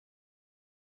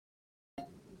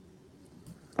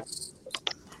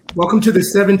Welcome to the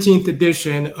 17th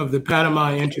edition of the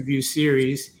Panama Interview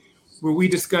Series, where we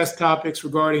discuss topics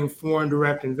regarding foreign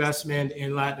direct investment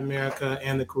in Latin America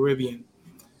and the Caribbean.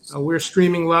 We're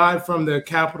streaming live from the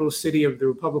capital city of the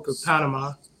Republic of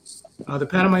Panama. The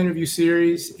Panama Interview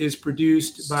Series is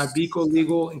produced by Bico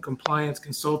Legal and Compliance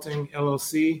Consulting,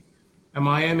 LLC, a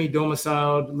Miami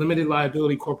domiciled limited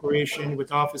liability corporation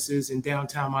with offices in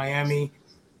downtown Miami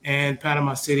and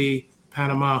Panama City,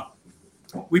 Panama.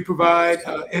 We provide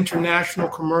international,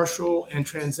 commercial, and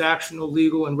transactional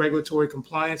legal and regulatory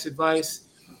compliance advice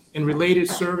and related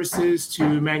services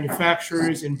to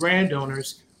manufacturers and brand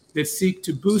owners that seek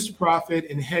to boost profit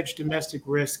and hedge domestic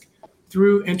risk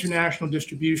through international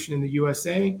distribution in the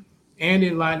USA and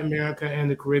in Latin America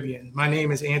and the Caribbean. My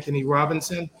name is Anthony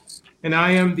Robinson, and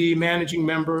I am the managing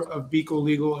member of Bico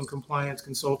Legal and Compliance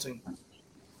Consulting.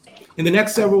 In the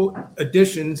next several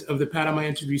editions of the Panama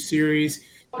Interview Series,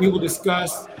 we will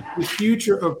discuss the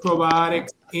future of probiotics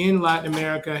in Latin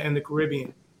America and the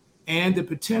Caribbean and the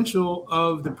potential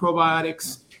of the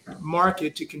probiotics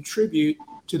market to contribute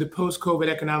to the post-COVID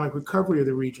economic recovery of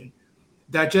the region.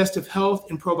 Digestive health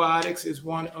and probiotics is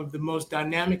one of the most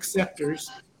dynamic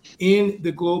sectors in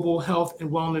the global health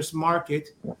and wellness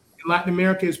market. And Latin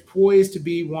America is poised to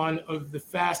be one of the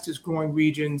fastest growing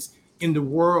regions in the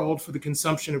world for the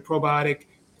consumption of probiotic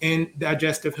and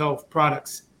digestive health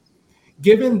products.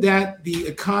 Given that the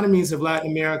economies of Latin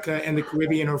America and the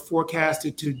Caribbean are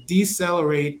forecasted to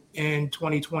decelerate in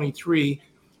 2023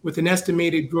 with an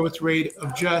estimated growth rate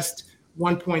of just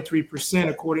 1.3%,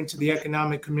 according to the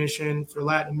Economic Commission for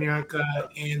Latin America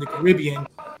and the Caribbean,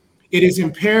 it is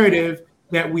imperative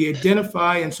that we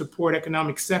identify and support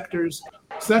economic sectors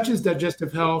such as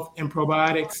digestive health and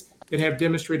probiotics that have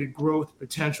demonstrated growth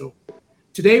potential.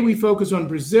 Today, we focus on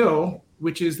Brazil,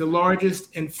 which is the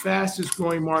largest and fastest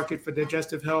growing market for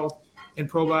digestive health and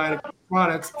probiotic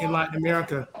products in Latin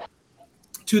America.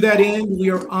 To that end, we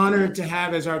are honored to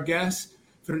have as our guest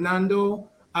Fernando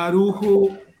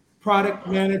Araujo, product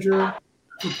manager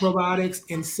for probiotics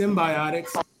and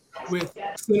Simbióticos with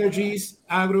CINERGIS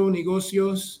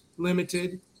AGRONEGOCIOS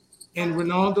Limited, and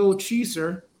Ronaldo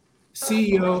Csizer,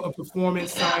 CEO of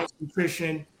Performance Science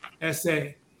Nutrition SA.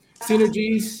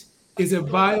 CINERGIS is a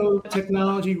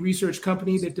biotechnology research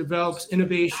company that develops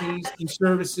innovations and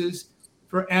services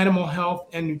for animal health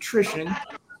and nutrition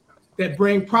that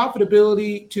bring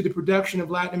profitability to the production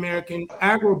of Latin American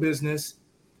agribusiness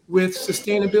with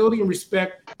sustainability and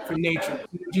respect for nature.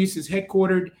 CINERGIS is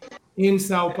headquartered in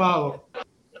Sao Paulo.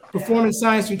 Performance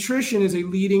Science Nutrition is a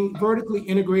leading vertically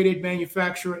integrated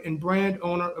manufacturer and brand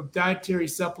owner of dietary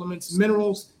supplements,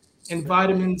 minerals, and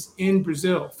vitamins in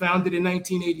Brazil. Founded in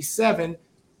 1987,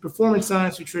 Performance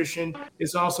Science Nutrition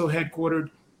is also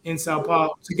headquartered in Sao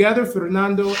Paulo. Together,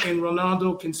 Fernando and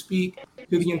Ronaldo can speak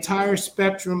to the entire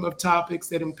spectrum of topics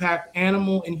that impact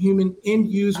animal and human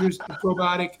end users of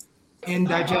probiotic and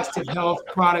digestive health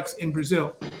products in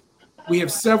Brazil. We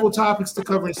have several topics to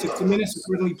cover in 60 minutes.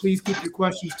 Accordingly, please keep your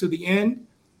questions to the end.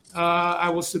 I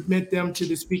will submit them to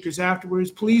the speakers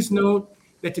afterwards. Please note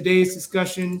that today's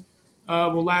discussion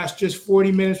will last just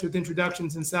 40 minutes with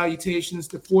introductions and salutations.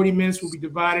 The 40 minutes will be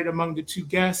divided among the two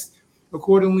guests.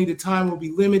 Accordingly, the time will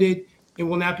be limited and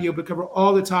will not be able to cover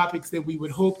all the topics that we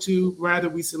would hope to. Rather,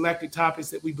 we selected topics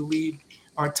that we believe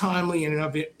are timely and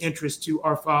of interest to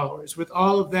our followers. With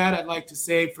all of that, I'd like to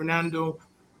say, Fernando,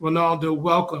 Ronaldo,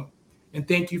 welcome, and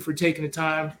thank you for taking the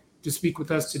time to speak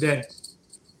with us today.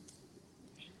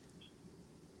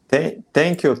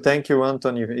 Thank you,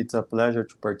 Anthony. It's a pleasure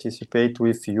to participate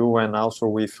with you and also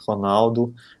with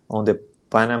Ronaldo on the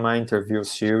Panama Interview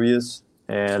Series.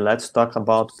 Let's talk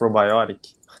about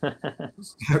probiotic.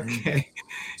 Okay.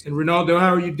 And Ronaldo,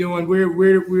 how are you doing? Where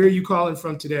are you calling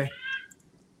from today?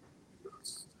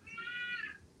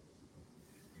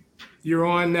 You're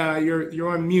on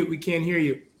mute. We can't hear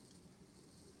you.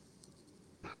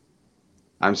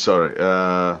 I'm sorry.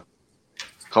 How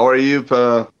are you,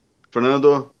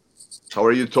 Fernando? How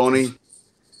are you, Tony?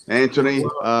 Anthony?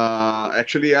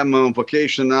 Actually, I'm on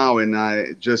vacation now, and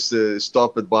I just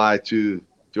stopped by to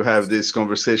have this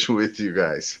conversation with you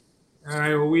guys. All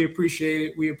right. Well, we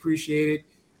appreciate it.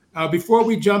 Before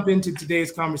we jump into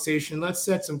today's conversation, let's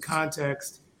set some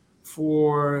context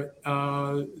for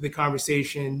the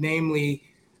conversation, namely,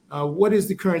 what is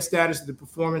the current status of the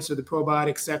performance of the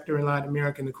probiotic sector in Latin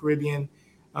America and the Caribbean?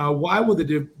 Why will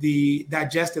the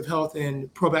digestive health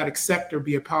and probiotic sector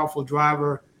be a powerful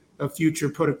driver of future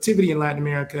productivity in Latin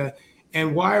America?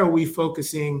 And why are we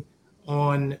focusing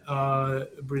on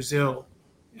Brazil?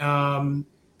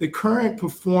 The current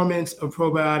performance of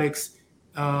probiotics,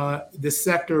 the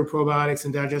sector of probiotics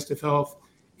and digestive health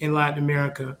in Latin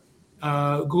America,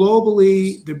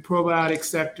 Globally, the probiotic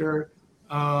sector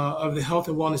of the health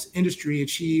and wellness industry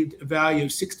achieved a value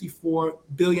of $64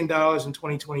 billion in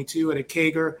 2022 at a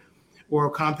CAGR, or a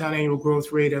compound annual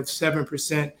growth rate of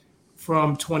 7%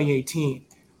 from 2018.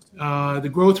 The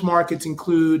growth markets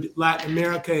include Latin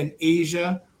America and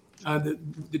Asia.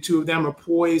 The two of them are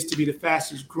poised to be the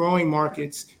fastest growing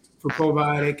markets for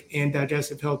probiotic and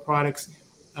digestive health products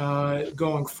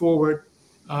going forward.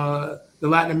 The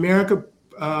Latin America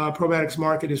probiotics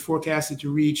market is forecasted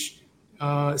to reach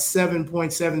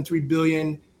 $7.73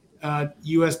 billion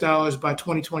US dollars by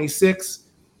 2026,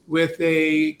 with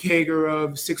a CAGR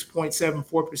of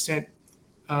 6.74%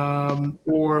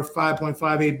 or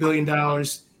 $5.58 billion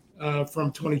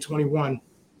from 2021.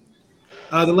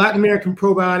 The Latin American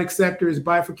probiotic sector is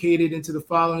bifurcated into the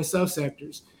following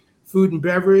subsectors: food and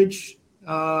beverage,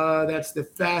 that's the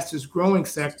fastest growing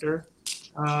sector,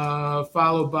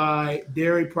 followed by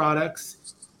dairy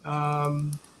products,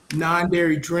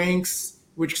 non-dairy drinks,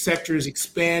 which sector is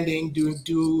expanding due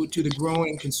to the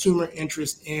growing consumer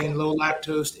interest in low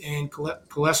lactose and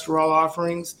cholesterol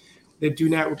offerings that do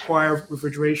not require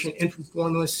refrigeration, infant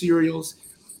formula, cereals,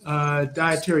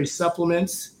 dietary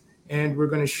supplements. And we're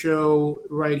going to show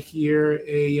right here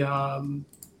a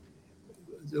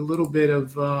little bit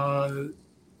of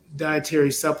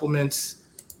dietary supplements.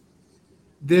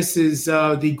 This is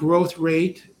the growth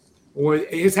rate, or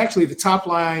it's actually the top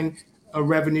line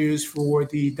revenues for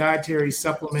the dietary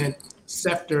supplement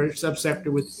subsector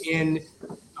within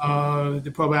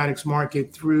the probiotics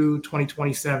market through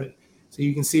 2027. So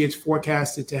you can see it's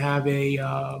forecasted to have a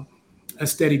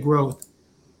steady growth.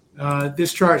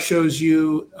 This chart shows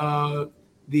you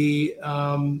the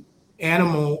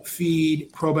animal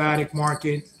feed probiotic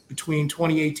market between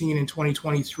 2018 and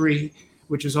 2023,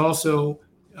 which is also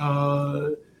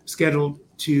scheduled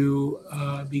to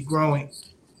be growing.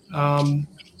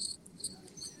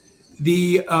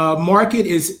 The market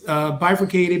is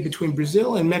bifurcated between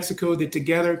Brazil and Mexico, that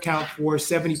together account for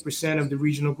 70% of the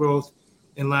regional growth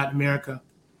in Latin America.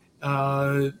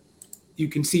 You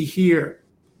can see here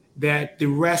that the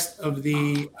rest of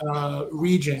the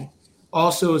region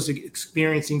also is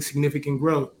experiencing significant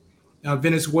growth.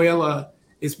 Venezuela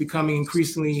is becoming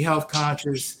increasingly health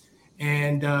conscious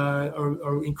and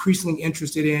are increasingly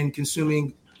interested in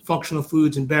consuming functional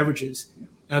foods and beverages.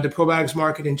 The probiotics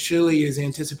market in Chile is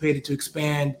anticipated to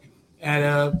expand at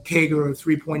a CAGR of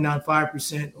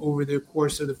 3.95% over the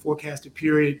course of the forecasted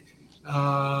period,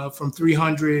 from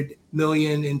 300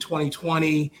 million in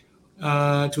 2020 to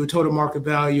a total market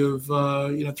value of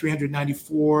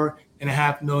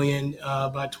 394.5 million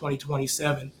by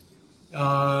 2027.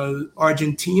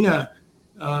 Argentina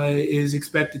is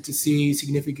expected to see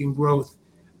significant growth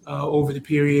over the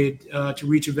period to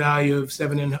reach a value of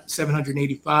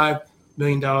 $785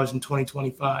 million in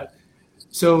 2025.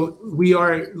 So we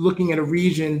are looking at a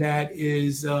region that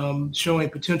is showing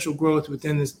potential growth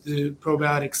within the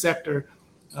probiotic sector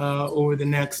over the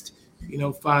next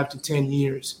 5 to 10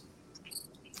 years.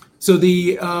 So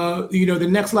the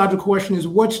next logical question is,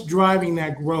 what's driving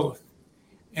that growth?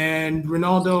 And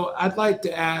Ronaldo, I'd like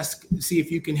to see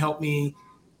if you can help me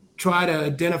try to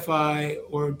identify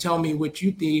or tell me what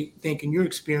you think in your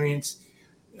experience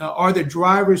are the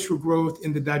drivers for growth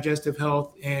in the digestive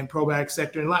health and probiotic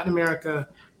sector in Latin America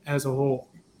as a whole.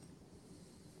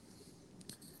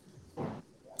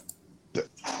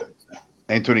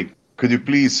 Anthony, could you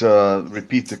please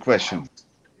repeat the question?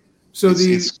 So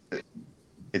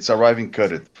it's arriving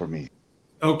cut for me.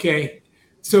 Okay.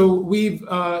 So we've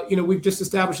just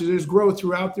established that there's growth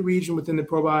throughout the region within the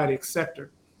probiotics sector.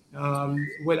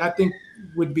 What I think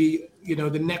would be,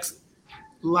 the next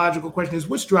logical question is,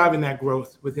 what's driving that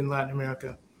growth within Latin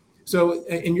America? So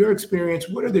in your experience,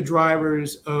 what are the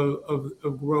drivers of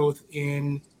growth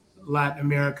in Latin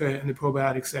America in the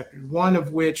probiotic sector? One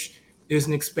of which is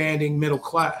an expanding middle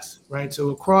class, right?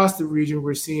 So across the region,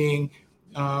 we're seeing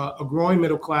a growing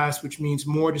middle class, which means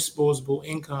more disposable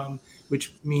income,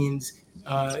 which means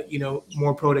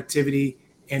more productivity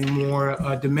and more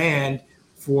demand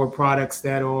for products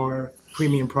that are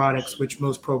premium products, which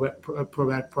most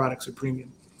probiotic products are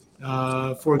premium.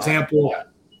 For example,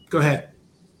 go ahead.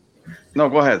 No,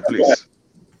 go ahead, please.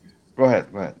 Go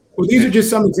ahead. Well, these are just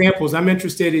some examples. I'm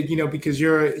interested in, because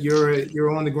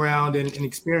you're on the ground and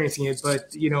experiencing it.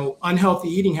 But unhealthy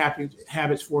eating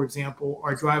habits, for example,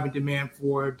 are driving demand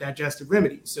for digestive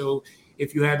remedies. So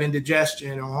if you have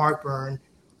indigestion or heartburn,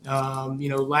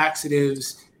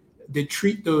 laxatives that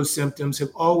treat those symptoms have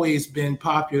always been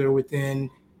popular within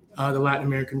the Latin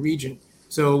American region.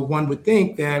 So one would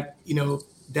think that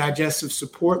digestive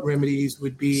support remedies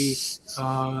would be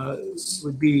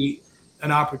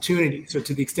an opportunity. So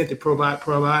to the extent that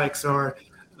probiotics are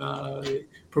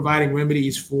providing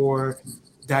remedies for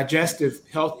digestive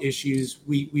health issues,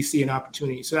 we see an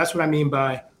opportunity. So that's what I mean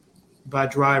by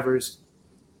drivers.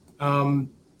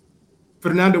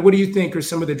 Fernando, what do you think are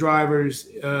some of the drivers,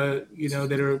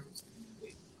 that are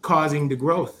causing the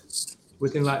growth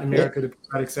within Latin America, the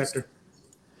probiotic sector?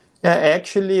 Yeah,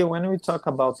 actually, when we talk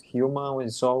about human,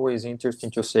 it's always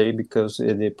interesting to say because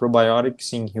the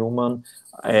probiotics in human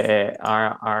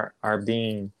are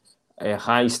being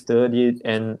high studied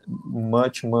and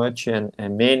much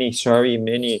and many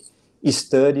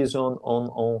studies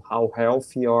on how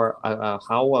healthy or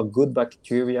how a good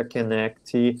bacteria can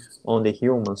act on the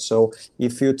human. So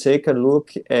if you take a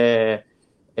look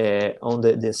on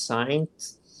the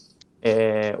science,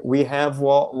 we have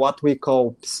what we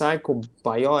call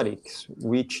psychobiotics,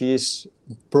 which is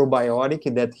probiotic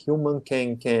that human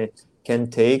can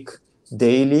take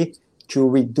daily to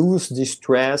reduce the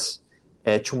stress,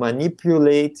 to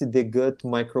manipulate the gut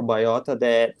microbiota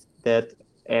that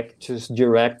acts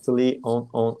directly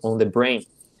on the brain,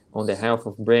 on the health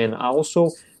of brain. Also,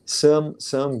 some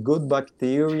good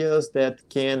bacteria that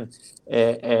can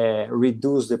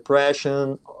reduce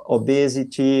depression,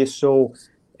 obesity. So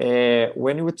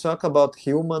when we talk about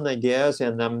human, I guess,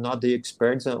 and I'm not the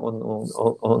expert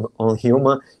on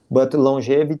human, but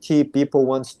longevity, people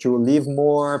want to live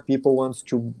more, people want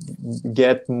to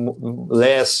get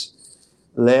less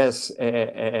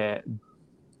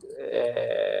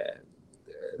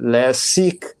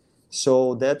sick.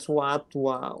 So that's what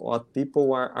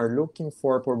people are looking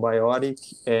for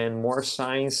probiotic, and more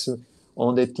science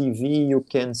on the TV. You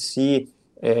can see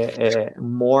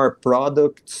more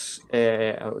products,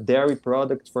 dairy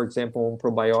products, for example, on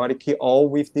probiotic, all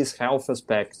with these health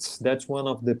aspects. That's one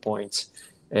of the points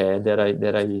that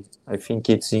I think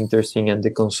it's interesting, and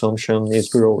the consumption is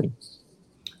growing.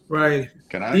 Right.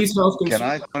 Can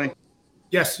I, Tony?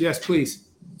 Yes, please.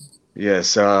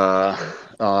 Yes.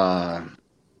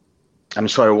 I'm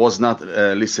sorry, I was not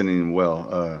listening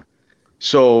well.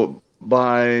 So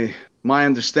by my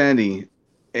understanding,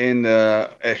 and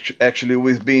actually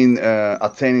we've been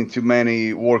attending to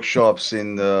many workshops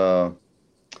in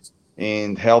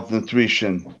health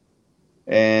nutrition,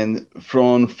 and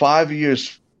from 5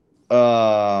 years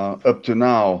up to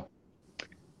now,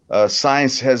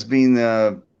 science has been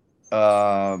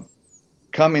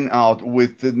coming out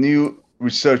with the new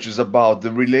researches about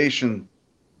the relation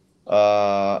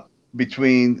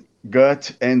between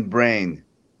gut and brain.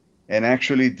 And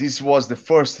actually, this was the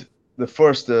first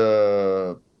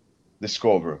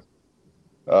discover.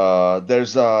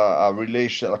 There's a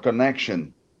relation, a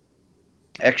connection.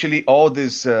 Actually, all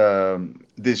this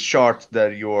chart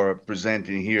that you're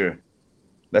presenting here.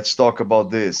 Let's talk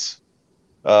about this.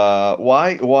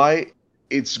 Why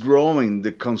it's growing,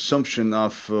 the consumption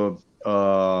of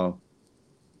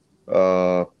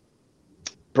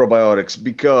probiotics?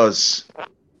 Because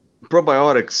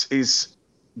probiotics is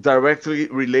directly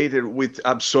related with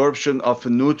absorption of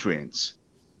nutrients,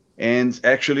 and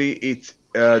actually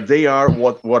they are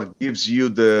what gives you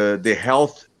the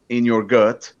health in your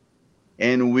gut,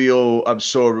 and will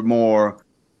absorb more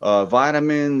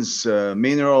vitamins,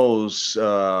 minerals,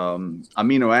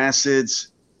 amino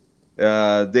acids.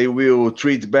 They will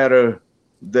treat better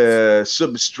the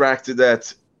substrate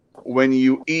that when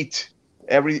you eat,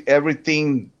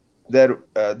 everything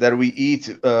that we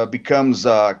eat becomes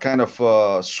kind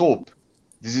of soap.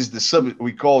 This is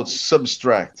we call it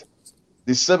substrate.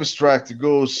 This substrate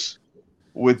goes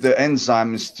with the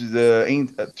enzymes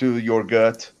to your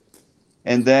gut,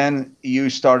 and then you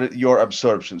started your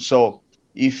absorption. So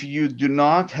if you do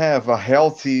not have a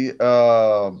healthy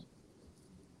flora,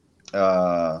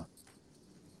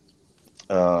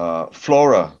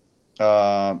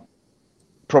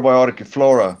 probiotic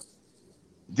flora,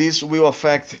 this will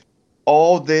affect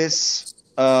all this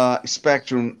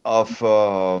spectrum of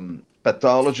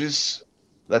pathologies.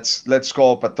 Let's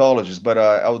call pathologies, but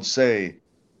I would say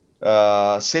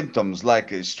symptoms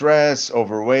like stress,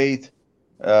 overweight,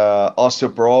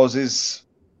 osteoporosis.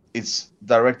 It's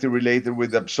directly related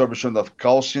with the absorption of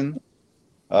calcium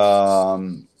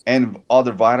and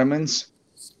other vitamins,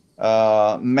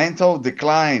 mental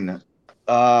decline,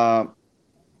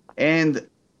 and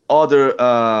other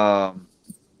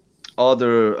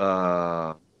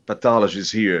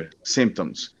pathologies here,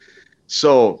 symptoms.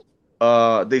 So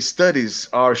the studies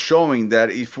are showing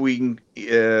that if we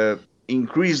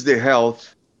increase the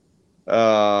health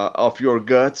of your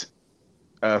gut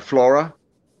flora,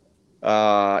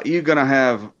 you're gonna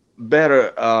have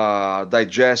better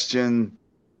digestion.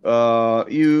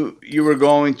 You were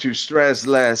going to stress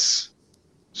less.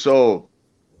 So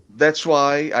that's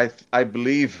why I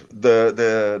believe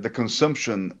the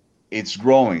consumption it's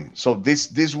growing. So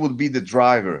this would be the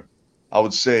driver. I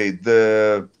would say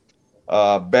the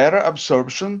better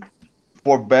absorption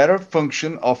for better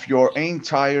function of your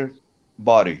entire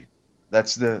body.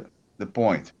 That's the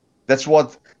point. That's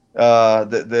what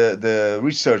the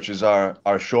researchers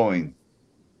are showing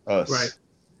Right. us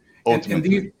And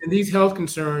ultimately. these health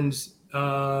concerns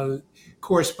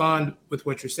correspond with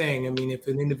what you're saying. I mean, if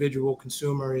an individual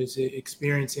consumer is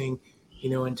experiencing,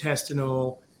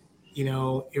 intestinal,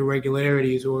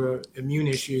 irregularities or immune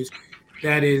issues,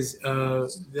 that is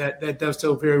that does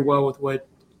so very well with what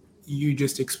you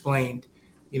just explained.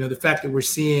 The fact that we're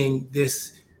seeing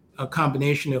this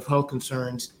combination of health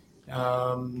concerns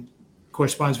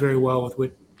corresponds very well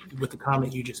with the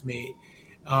comment you just made.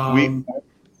 We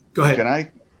Go ahead. can I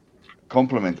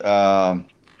compliment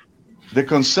the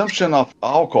consumption of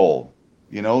alcohol,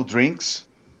 drinks,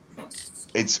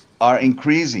 it's are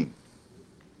increasing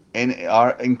and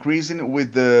are increasing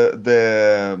with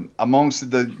the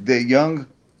amongst the young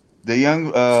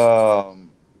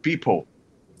people,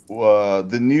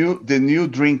 the new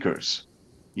drinkers.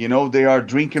 They are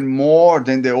drinking more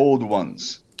than the old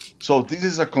ones. So this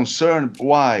is a concern.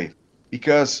 Why?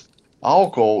 Because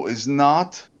alcohol is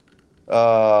not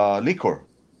liquor,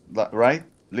 right?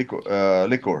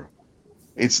 Liquor.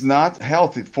 It's not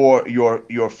healthy for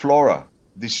your flora.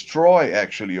 Destroy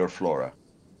actually your flora.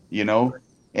 You know,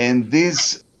 and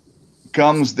this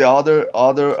comes the other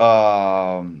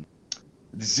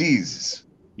diseases.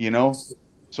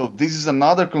 So this is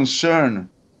another concern.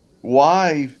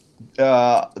 Why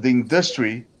the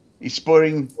industry is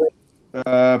putting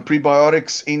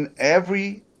prebiotics in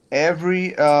every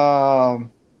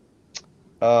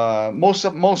most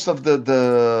of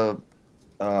the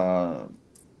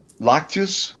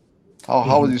lactose.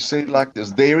 How would you say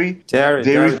lactose? Dairy Dairy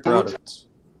food, products.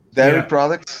 dairy Yeah.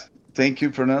 products. Thank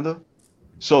you, Fernando.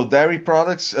 So dairy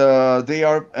products, they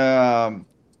are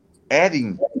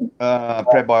adding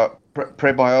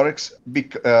prebiotics,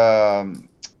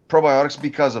 probiotics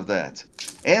because of that,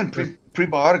 and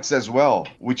prebiotics as well,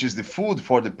 which is the food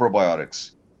for the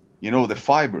probiotics. The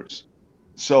fibers.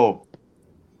 So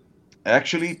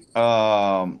actually,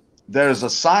 there's a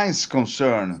science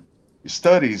concern,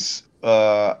 studies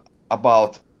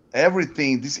about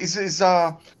everything. This is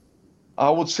I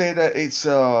would say that it's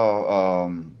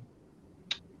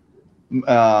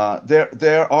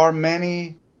there are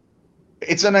many.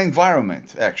 It's an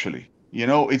environment actually.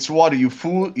 It's what you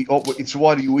food. It's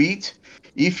what you eat.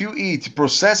 If you eat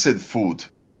processed food,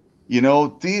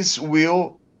 this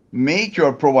will make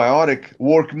your probiotic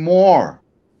work more.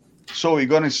 So you're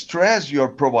going to stress your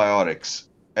probiotics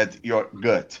at your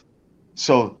gut.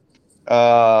 So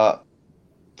uh,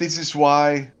 this is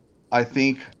why I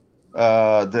think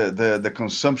the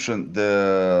consumption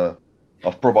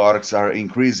of probiotics are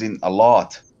increasing a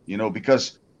lot.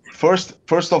 Because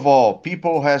first of all,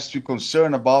 people has to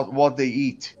concern about what they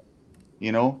eat.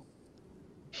 You know.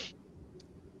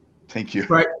 Thank you.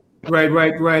 Right,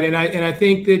 right. And I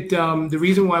think that the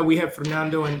reason why we have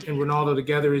Fernando and Ronaldo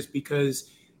together is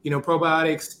because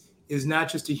probiotics is not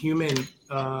just a human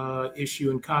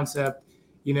issue and concept.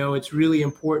 It's really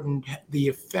important the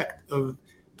effect of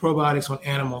probiotics on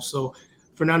animals. So,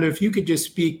 Fernando, if you could just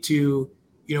speak to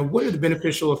what are the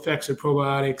beneficial effects of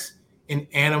probiotics in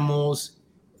animals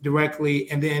directly,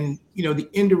 and then the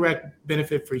indirect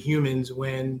benefit for humans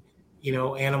when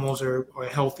animals are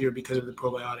healthier because of the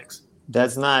probiotics.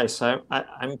 That's nice.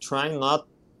 I'm trying not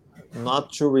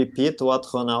to repeat what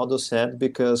Ronaldo said,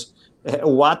 because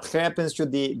what happens to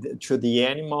the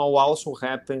animal also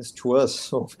happens to us.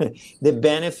 So the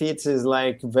benefits is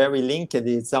like very linked.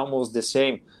 It's almost the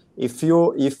same. If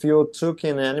you took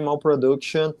in animal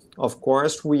production, of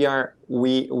course we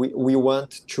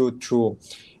want to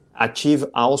achieve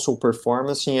also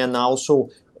performance, and also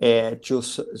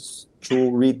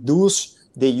to reduce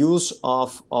the use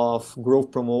of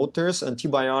growth promoters,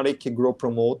 antibiotic growth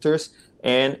promoters,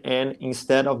 and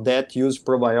instead of that use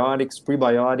probiotics,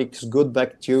 prebiotics, good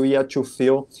bacteria to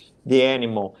fill the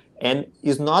animal. And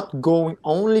it's not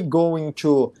only going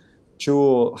to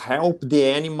help the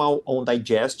animal on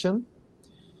digestion,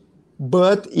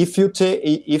 but if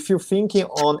you're thinking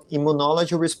on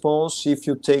immunology response, if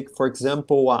you take, for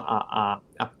example, a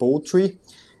poultry,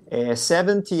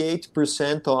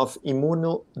 78% of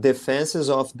immunodefenses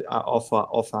of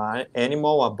an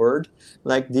animal, a bird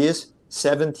like this,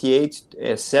 78 to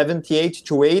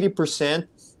 80%,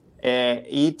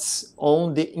 it's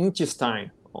on the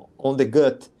intestine, on the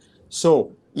gut.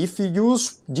 So if you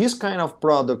use this kind of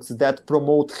products that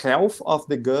promote health of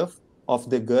the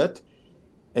gut,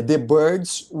 the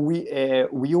birds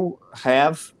will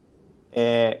have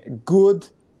a good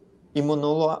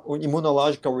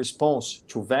immunological response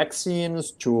to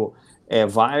vaccines, to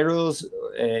virus,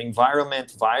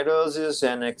 environment viruses,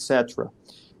 and etc.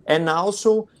 And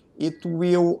also it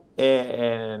will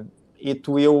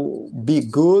be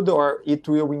good, or it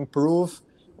will improve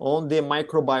on the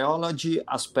microbiology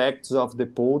aspects of the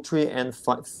poultry and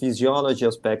physiology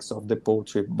aspects of the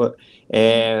poultry. But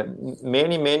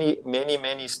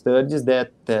many studies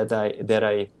that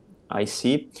I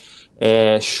see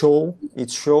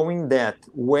showing that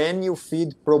when you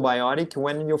feed probiotic,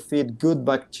 when you feed good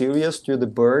bacteria to the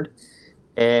bird,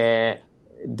 it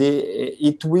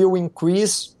will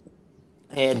increase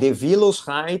the villus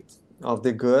height of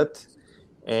the gut,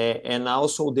 and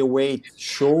also the weight,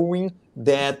 showing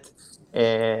that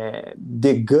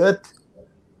the gut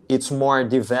it's more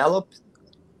developed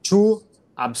to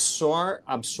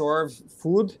absorb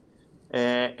food,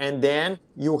 and then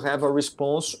you have a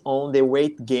response on the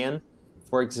weight gain,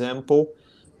 for example,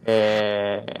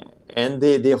 and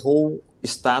the whole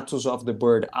status of the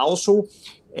bird. Also,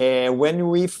 when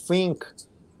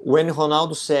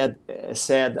Ronaldo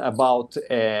said about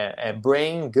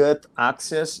brain-gut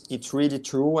axis, it's really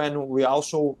true, and we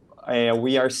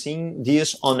are seeing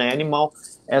this on animal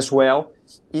as well.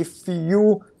 If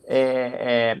you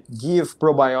give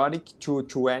probiotic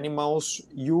to animals,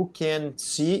 you can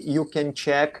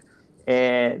check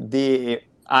the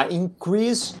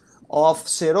increase of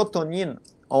serotonin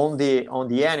on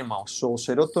the animal. So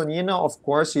serotonin, of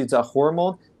course, is a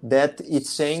hormone that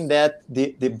it's saying that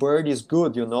the bird is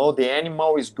good, the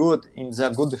animal is good, it's a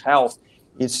good health.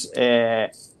 It's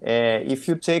if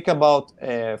you take about,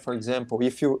 for example,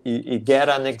 if you get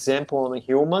an example on a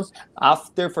human,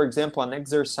 after, for example, an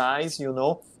exercise,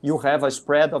 you have a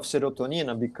spread of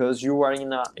serotonin because you are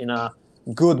in a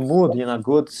good mood, in a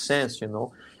good sense,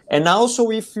 And also,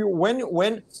 if you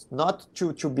when not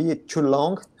to be too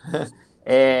long,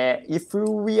 if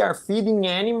we are feeding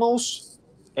animals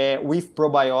with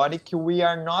probiotic, we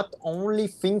are not only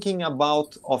thinking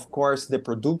about, of course, the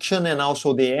production and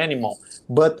also the animal,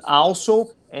 but also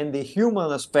in the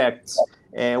human aspects.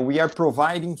 We are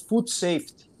providing food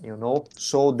safety,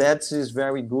 so that is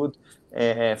very good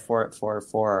for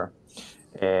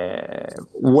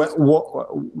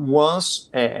once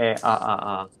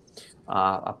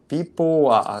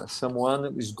someone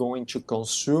is going to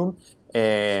consume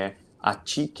a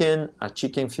chicken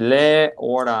fillet,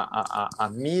 or a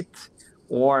meat,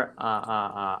 or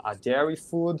a dairy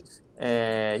food,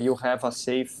 you have a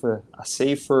safer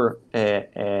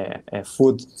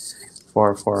food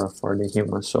for the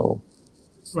human. So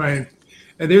right,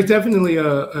 and there's definitely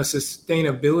a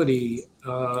sustainability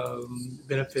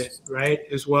benefit, right,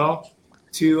 as well,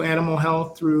 to animal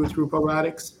health through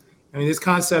probiotics. I mean, this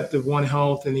concept of One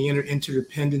Health and the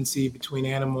interdependency between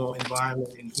animal,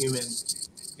 environment, and human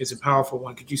is a powerful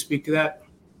one. Could you speak to that?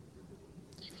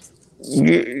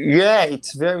 Yeah,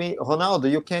 it's very... Ronaldo,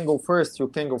 you can go first.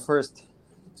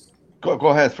 Go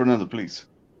ahead, Fernando, please.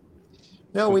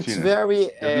 No, continue. It's very...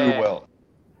 You're doing well.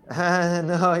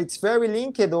 No, it's very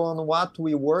linked on what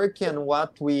we work and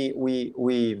what we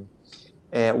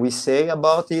say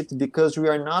about it, because we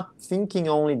are not thinking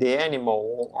only the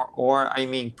animal, or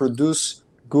produce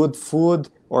good food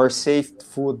or safe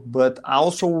food, but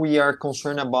also we are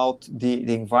concerned about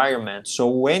the environment. So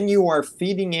when you are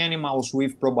feeding animals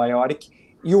with probiotic,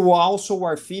 you also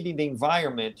are feeding the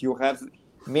environment. You have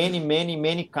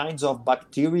many kinds of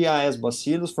bacteria, as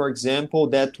bacillus, for example,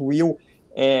 that will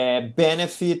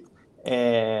benefit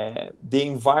the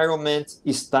environment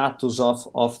status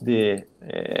of the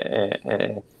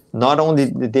not only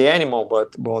the animal,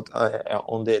 but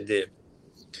on the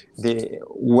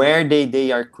where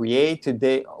they are created,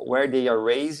 where they are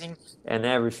raising, and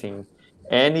everything.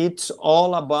 And it's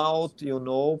all about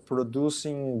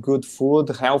producing good food,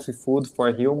 healthy food for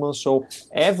humans. So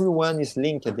everyone is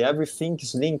linked, everything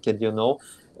is linked.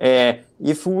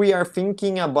 If we are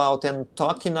thinking about and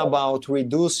talking about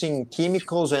reducing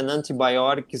chemicals and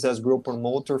antibiotics as growth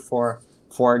promoter for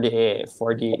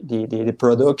the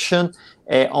production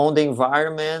on the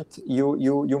environment,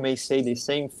 you may say the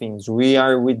same things. We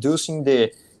are reducing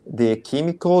the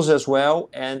chemicals as well,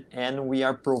 and we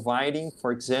are providing,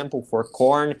 for example, for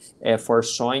corn, for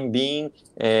soybean,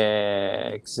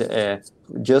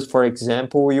 just for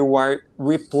example, you are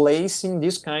replacing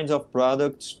these kinds of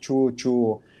products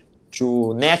to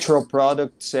natural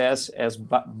products as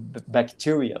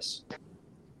bacteria.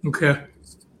 Okay.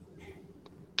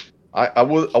 I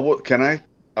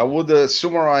would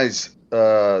summarize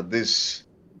these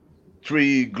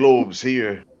three globes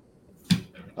here,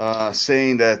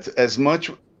 saying that as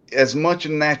much as much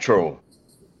natural,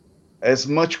 as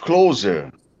much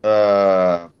closer.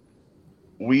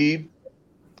 We've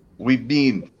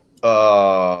been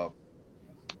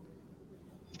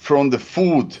from the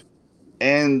food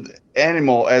and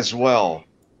animal as well,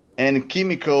 and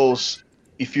chemicals.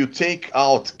 If you take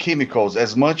out chemicals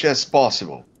as much as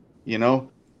possible, you know,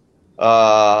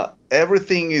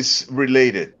 everything is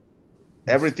related.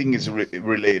 Everything is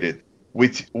related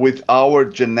with our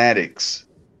genetics.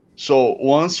 So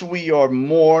once we are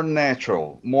more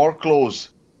natural, more close,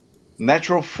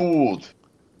 natural food,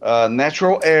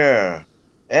 natural air,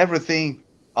 everything,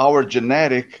 our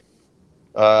genetic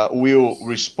will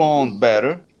respond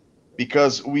better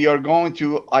because we are going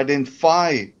to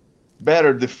identify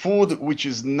better the food which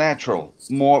is natural,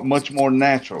 much more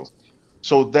natural.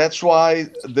 So that's why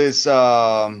this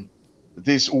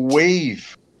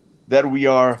wave that we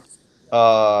are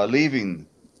living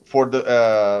for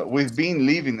the we've been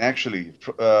living actually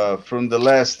from the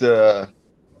last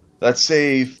let's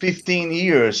say 15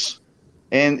 years,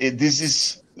 and this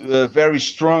is very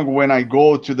strong when I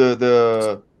go to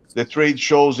the trade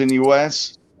shows in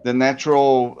US, the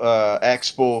natural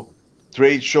expo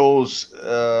trade shows,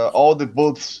 all the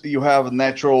booths. You have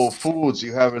natural foods,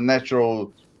 you have a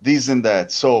natural this and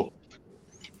that. So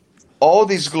all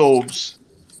these globes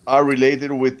are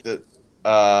related with the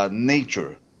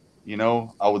nature,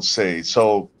 I would say.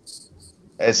 So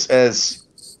as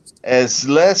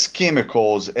less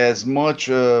chemicals, as much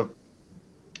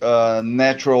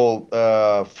natural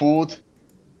food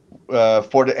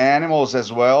for the animals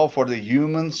as well, for the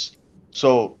humans.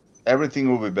 So everything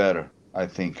will be better, I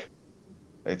think.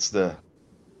 It's the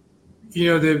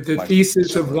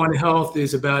thesis of One Health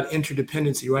is about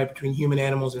interdependency, right, between human,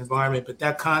 animals, and environment. But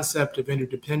that concept of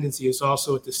interdependency is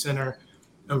also at the center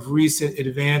of recent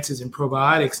advances in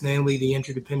probiotics, namely the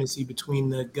interdependency between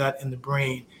the gut and the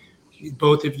brain.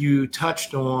 Both of you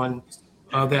touched on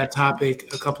that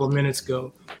topic a couple of minutes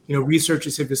ago.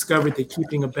 Researchers have discovered that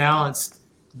keeping a balanced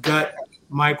gut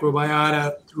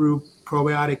microbiota through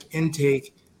probiotic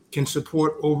intake can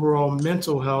support overall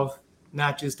mental health,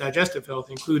 not just digestive health,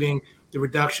 including the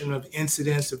reduction of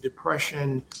incidence of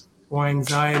depression or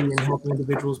anxiety in healthy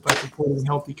individuals by supporting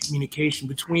healthy communication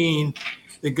between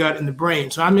the gut and the brain.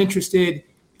 So I'm interested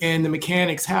in the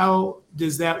mechanics. How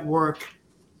does that work,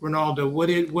 Ronaldo?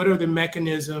 What are the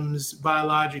mechanisms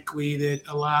biologically that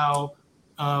allow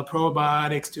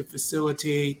probiotics to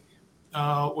facilitate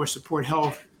or support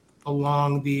health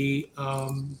along the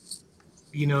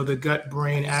the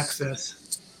gut-brain axis?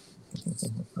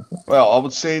 Well, I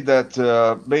would say that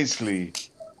basically,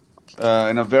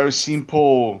 in a very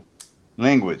simple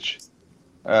language,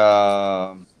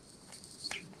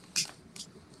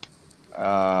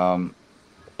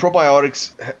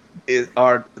 probiotics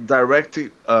are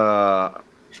directly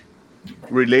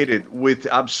related with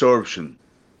absorption.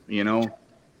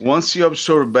 Once you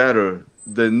absorb better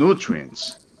the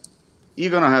nutrients,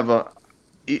 you're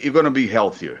gonna be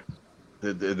healthier.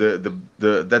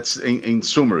 That's in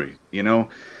summary.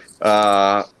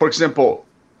 For example,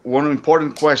 one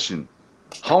important question: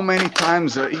 how many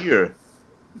times a year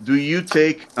do you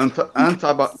take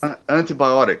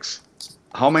antibiotics?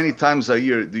 How many times a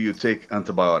year do you take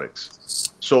antibiotics?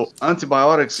 So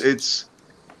antibiotics, it's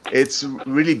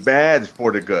really bad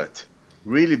for the gut,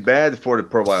 really bad for the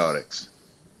probiotics.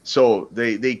 So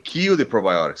they kill the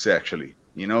probiotics actually.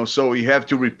 So you have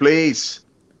to replace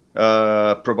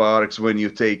probiotics when you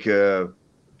take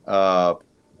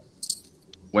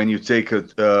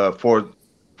it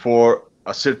for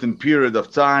a certain period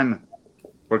of time.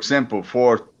 For example,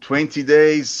 for 20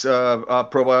 days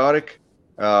probiotic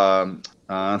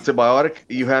antibiotic,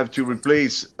 you have to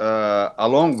replace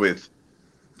along with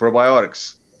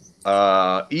probiotics,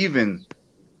 even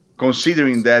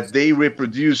considering that they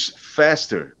reproduce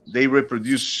faster. They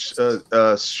reproduce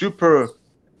super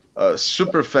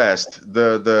fast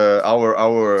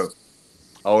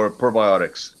our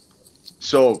probiotics.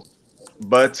 So,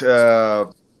 but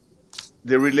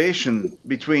the relation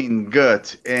between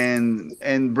gut and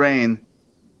brain,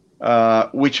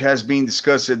 which has been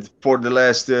discussed for the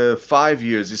last 5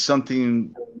 years, is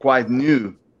something quite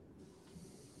new.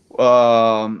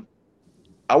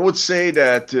 I would say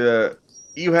that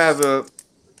you have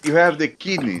the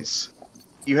kidneys.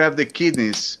 You have the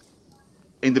kidneys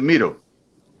in the middle.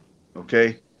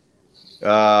 Okay,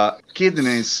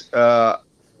 kidneys are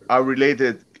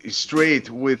related straight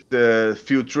with the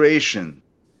filtration,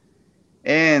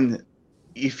 and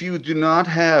if you do not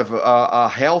have a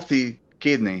healthy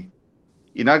kidney,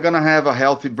 you're not gonna have a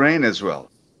healthy brain as well.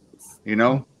 You're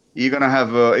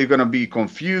gonna be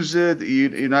confused.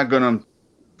 You're not gonna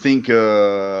think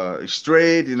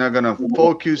straight. You're not gonna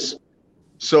focus.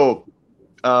 So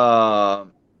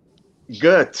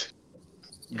gut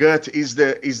is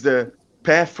the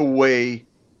pathway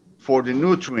for the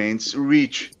nutrients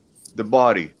reach the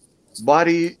body.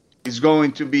 Body is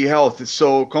going to be healthy,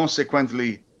 so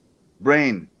consequently,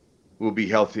 brain will be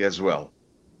healthy as well.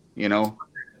 You know,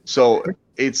 so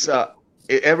it's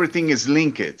everything is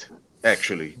linked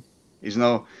actually. You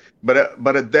know,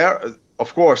 but there,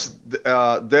 of course,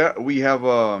 there we have.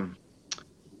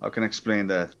 How can I explain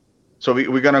that? So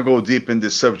we're gonna go deep in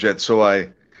this subject. So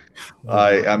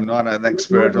I'm not an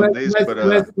expert on this, but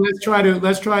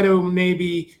let's try to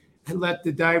maybe let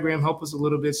the diagram help us a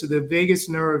little bit. So the vagus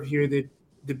nerve here, the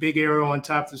big arrow on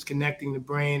top that's connecting the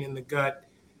brain and the gut.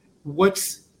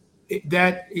 What's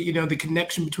that? You know, the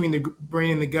connection between the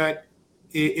brain and the gut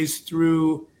is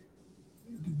through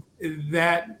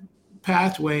that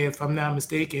pathway, if I'm not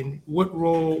mistaken.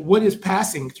 What is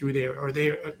passing through there?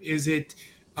 Is it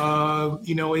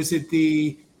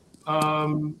the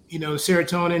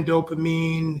serotonin,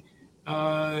 dopamine,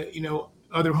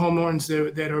 other hormones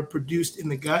that are produced in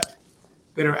the gut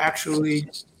that are actually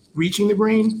reaching the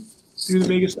brain through the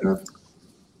vagus nerve?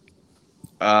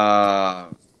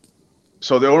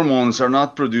 So the hormones are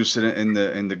not produced in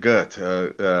the gut.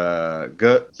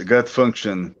 Gut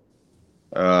function.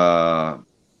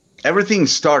 Everything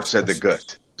starts at the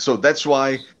gut. So that's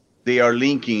why they are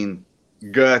linking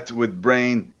gut with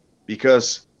brain,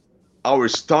 because our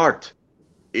start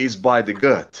is by the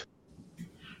gut.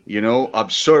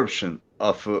 Absorption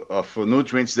of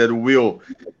nutrients that will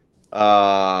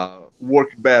work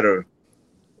better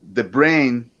the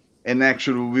brain and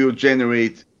actually will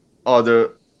generate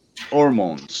other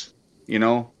hormones.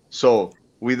 So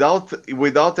without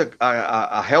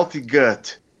a healthy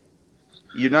gut,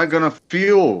 you're not gonna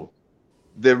feel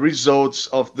the results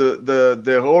of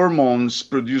the hormones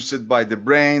produced by the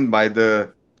brain, by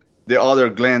the other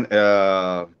gland,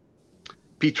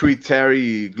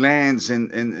 pituitary glands,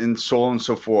 and so on and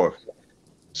so forth.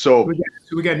 So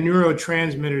we got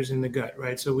neurotransmitters in the gut,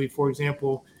 right? So for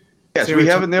example, yes, we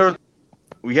have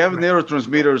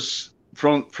neurotransmitters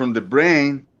from the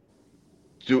brain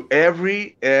to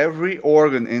every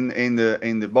organ in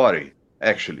the body,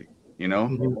 actually.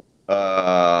 Mm-hmm.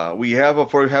 We have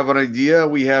an idea.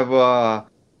 We have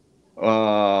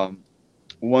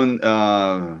one.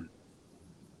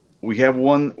 We have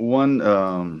one.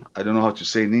 I don't know how to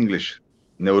say in English.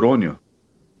 Neuronio.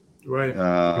 Right.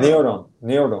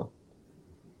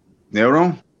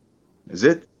 Neuron. Is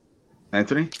it,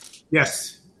 Anthony?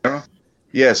 Yes.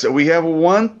 Yes. We have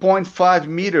 1.5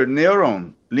 meter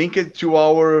neuron linked to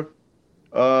our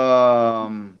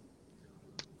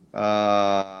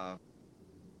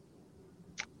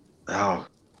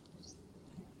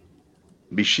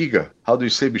bexiga. How do you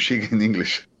say bexiga in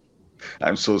English?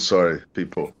 I'm so sorry,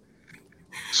 people.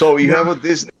 So we have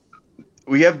this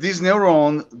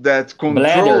neuron that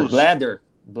controls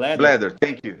bladder.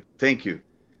 Thank you.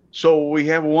 So we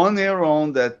have one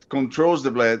neuron that controls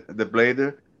the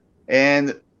bladder,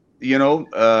 and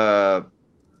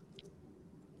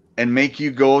and make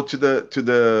you go to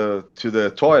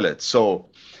the toilet. So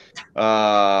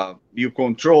you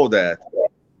control that.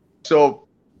 So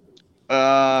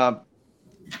I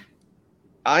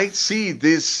see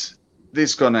this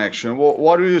connection.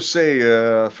 What do you say,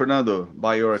 Fernando,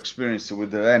 by your experience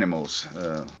with the animals?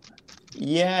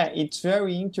 Yeah, it's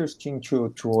very interesting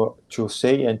to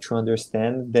say and to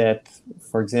understand that,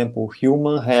 for example,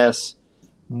 human has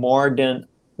more than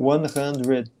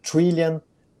 100 trillion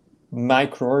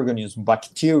microorganisms,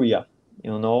 bacteria.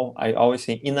 I always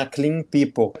say, in a clean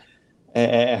people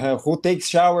who takes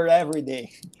shower every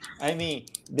day. I mean,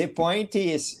 the point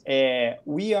is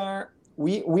we are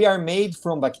made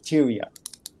from bacteria.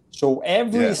 So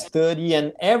every study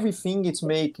and everything it's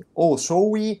made.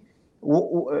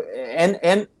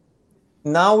 And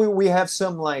now we have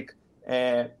some like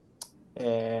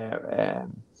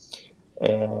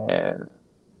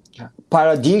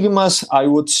paradigms, I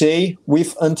would say,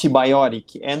 with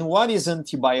antibiotic. And what is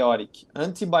antibiotic?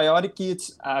 Antibiotic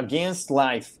is against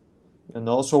life. So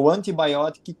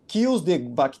antibiotic kills the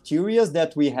bacteria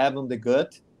that we have on the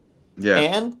gut. Yeah.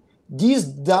 And these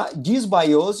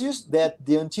dysbiosis that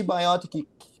the antibiotic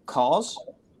cause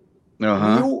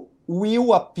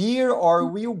will appear or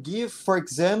will give, for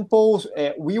example,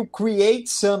 will create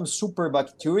some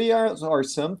superbacteria or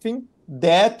something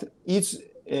that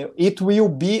it will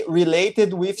be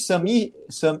related with some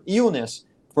illness,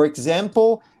 for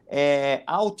example,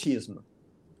 autism.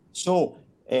 So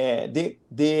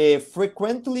the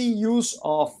frequently use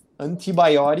of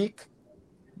antibiotic,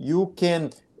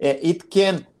 it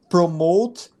can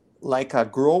promote like a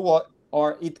grow,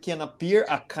 or it can appear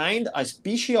a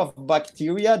species of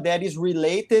bacteria that is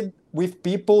related with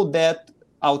people that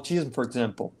autism, for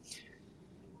example.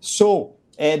 So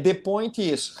the point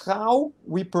is how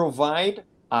we provide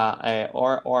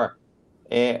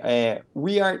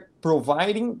we are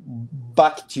providing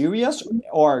bacteria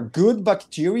or good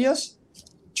bacteria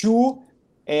to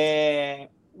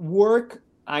work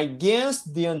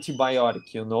against the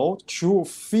antibiotic, to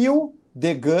fill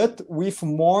the gut with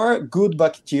more good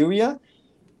bacteria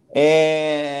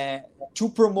to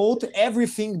promote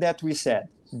everything that we said,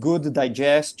 good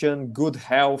digestion, good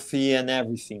healthy, and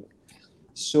everything.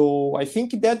 So I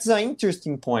think that's an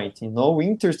interesting point,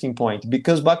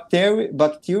 because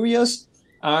bacteria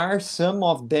are some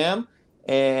of them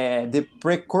the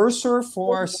precursor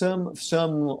for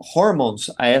some hormones,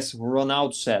 as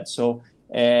Ronaldo said. So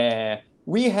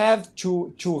we have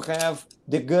to have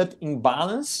the gut in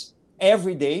balance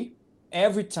every day,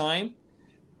 every time,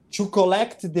 to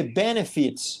collect the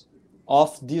benefits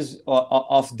of this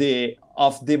of the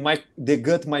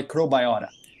gut microbiota.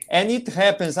 And it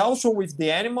happens also with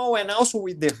the animal and also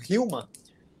with the human.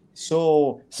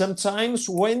 So sometimes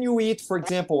when you eat, for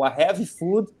example, a heavy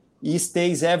food, it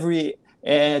stays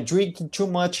drinking too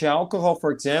much alcohol,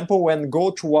 for example, and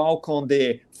go to walk on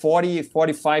the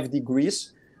 40-45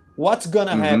 degrees, what's going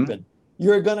to happen?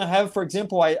 You're going to have, for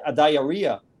example, a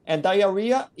diarrhea. And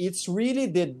diarrhea, it's really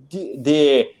the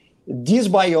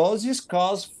dysbiosis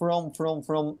caused from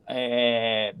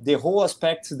the whole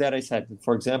aspects that I said.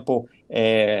 For example,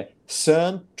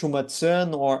 too much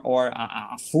sun, or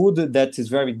a food that is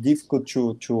very difficult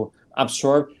to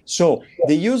absorb. So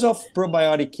the use of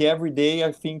probiotic every day,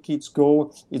 I think it's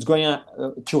going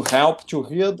to help to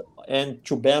heal and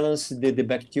to balance the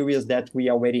bacteria that we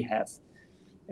already have.